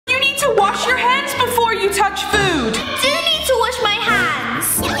to wash your hands before you touch food. Do need to wash my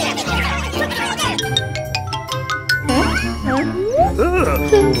hands.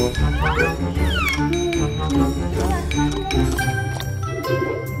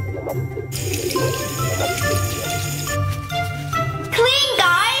 Clean,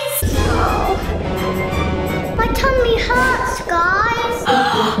 guys. My tummy hurts, guys.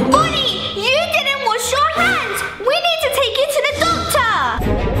 Bonnie, you didn't wash your hands. We need to take you to the doctor.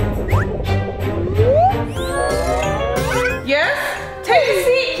 Yes? Take a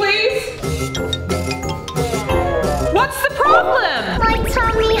seat, please. What's the problem? My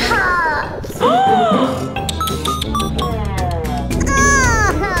tummy hurts.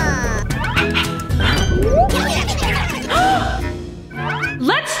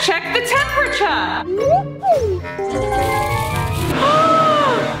 Let's check the temperature.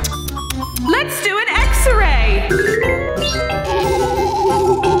 Let's do an X-ray.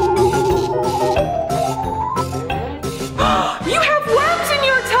 You have worms in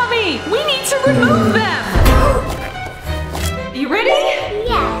your tummy. We need to remove them. You ready?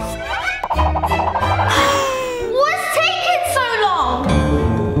 Yes. What's taking so long?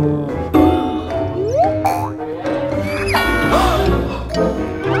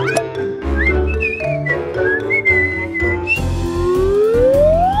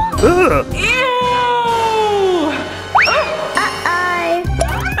 Ew!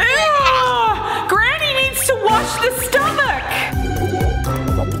 Granny needs to wash the stomach.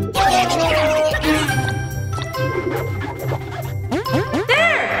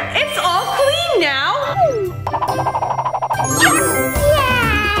 There! It's all clean now.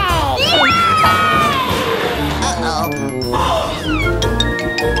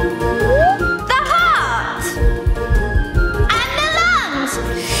 The heart and the lungs.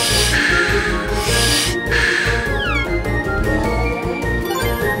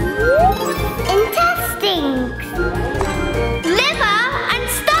 Intestines. Liver and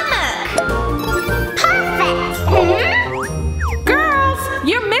stomach. Perfect. Girls,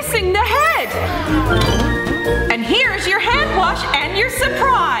 you're missing the head. And here's your hand wash and your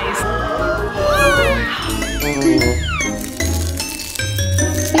surprise.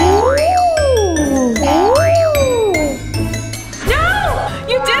 No!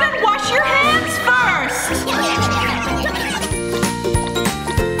 You didn't wash your hands first.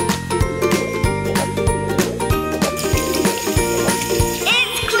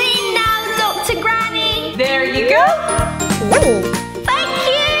 It's clean now, Dr. Granny. There you go. Thank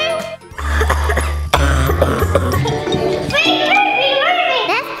you.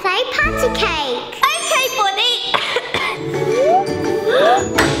 Let's play patty cake. Okay, Bonnie.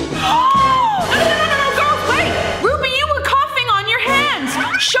 No, girls, wait! Ruby, you were coughing on your hands.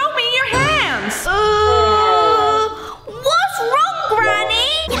 Show me your hands. What's wrong,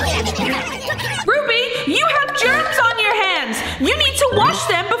 Granny? Ruby, you have germs on your hands. You need to wash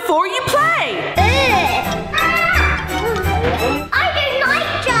them before you play. I don't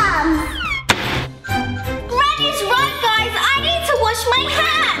like germs. Granny's right, guys. I need to wash my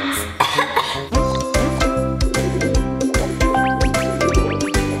hands.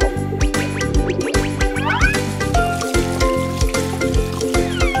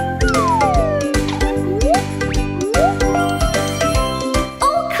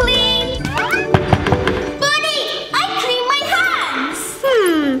 All clean. Bonnie, I cleaned my hands.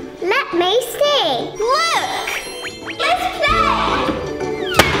 Let me see. Look. Let's play.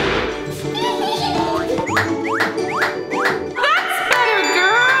 That's better,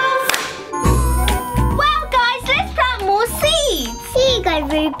 girls. Well, guys, let's plant more seeds. Here you go,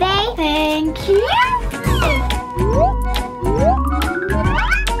 Ruby. Thank you.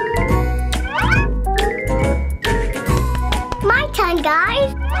 My turn,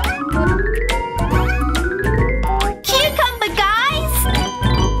 guys. Cucumber, guys.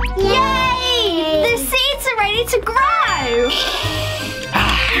 Yay! The seeds are ready to grow.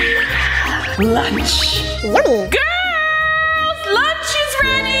 Lunch. Yummy. Girls, lunch is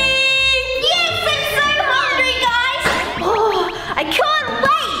ready. Yes, I'm so hungry, guys. Oh, I can't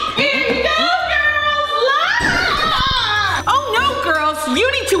wait. Here you go, girls. Lunch. Oh no, girls, you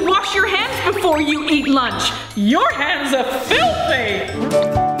need to wash your hands before you eat lunch. Your hands are filthy.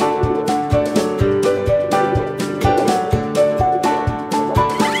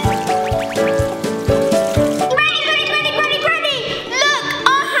 Granny! Look,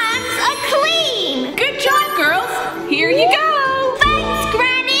 our hands are clean. Good job, girls. Here you go. Thanks,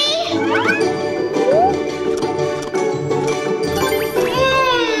 Granny.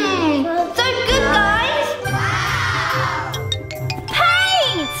 So good, guys. Wow.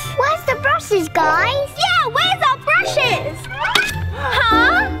 Paint. Where's the brushes, guys? Yeah, where's our brushes? Huh?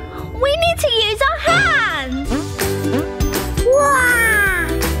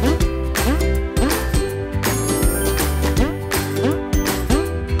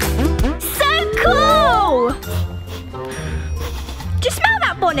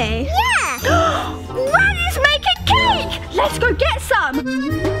 Bonnie? Yeah. Granny's making cake! Let's go get some!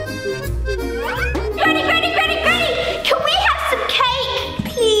 Granny! Can we have some cake,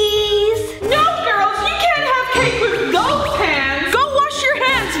 please? No, girls, you can't have cake with those hands. Go wash your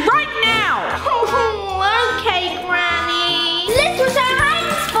hands right now. Okay, Granny. Let's wash our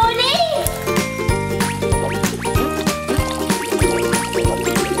hands, Bonnie.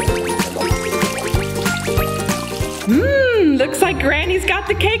 Looks like Granny's got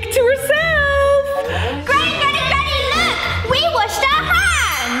the cake to herself. Granny, look! We washed our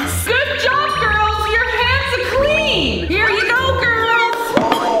hands. Good job, girls. Your hands are clean. Here you go, girls.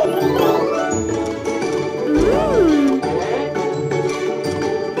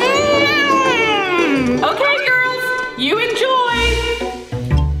 Okay, girls, you enjoy.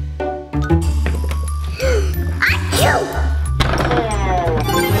 Achoo!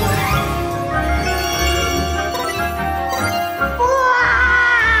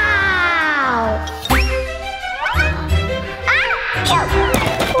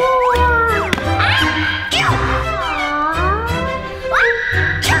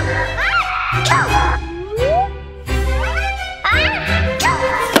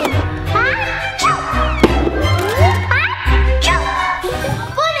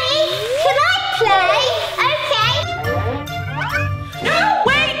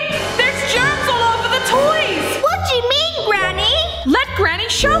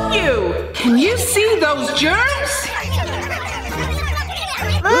 Show you! Can you see those germs?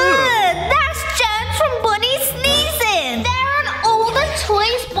 That's germs from Bonnie sneezing. They're on all the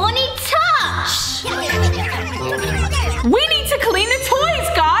toys Bonnie touched. We need to clean the toys,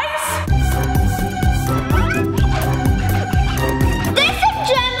 guys! There's some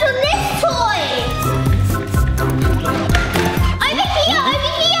germs on this toy. Over here!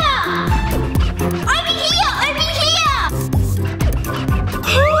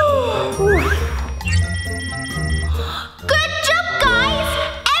 Good job, guys!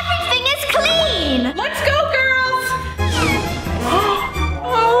 Everything is clean! Let's go, girls!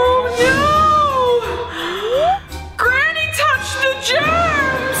 Oh no! Granny touched the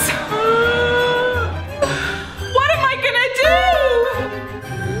germs! What am I gonna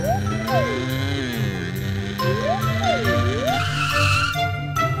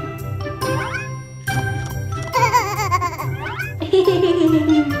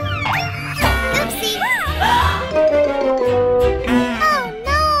Oopsie!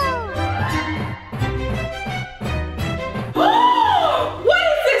 What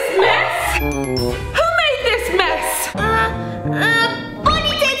is this mess? Who made this mess?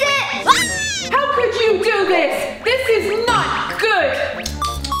 Bonnie did it! How could you do this? This is not good!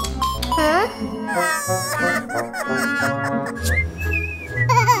 Huh?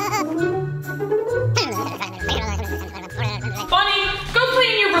 Bonnie, go play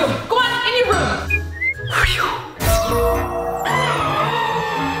in your room. Go on, in your room.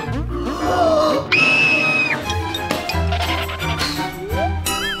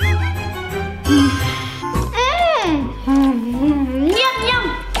 Yum, yum!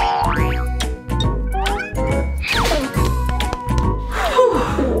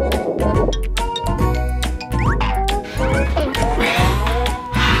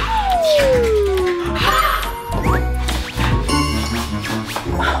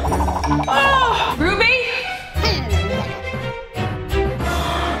 Oh, Ruby?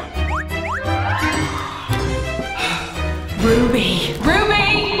 Ruby! Ruby!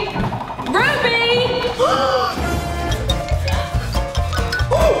 Ruby!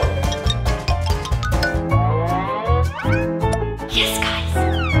 Yes, guys!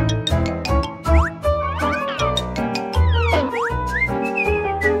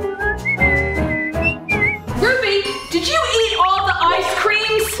 Ruby, did you eat all the ice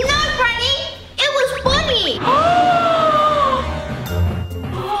creams? No, Granny! It was Bonnie!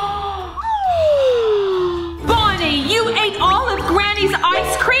 Bonnie, you ate all of Granny's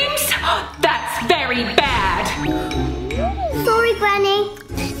ice creams? That's very bad. Sorry, Granny.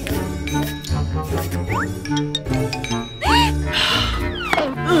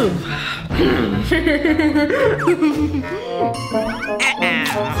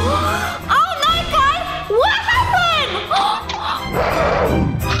 Oh no, guys! What happened?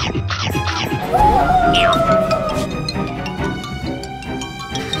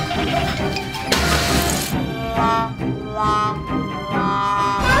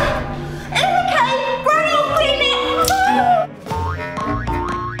 It's okay. Granny will clean it.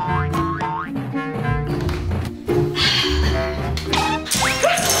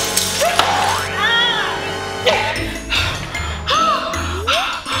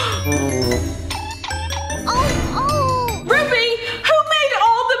 Ruby, who made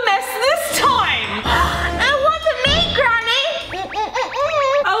all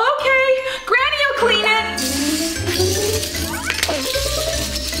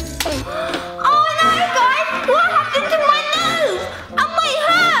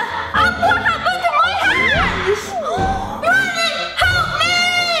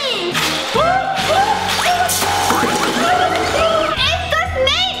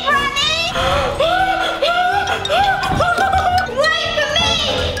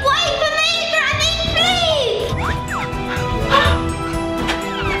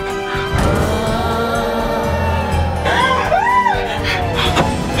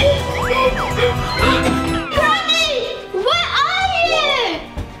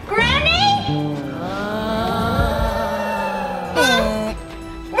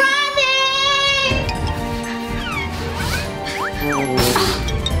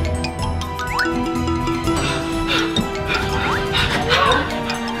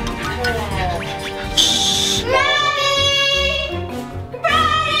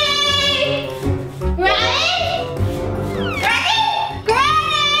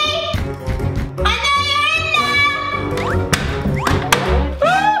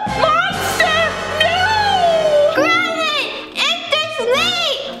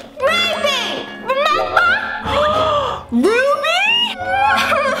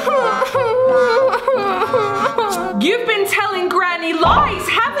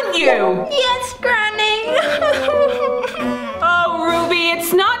haven't you? Yes, Granny. Oh, Ruby,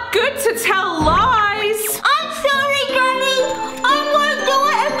 it's not good to tell lies.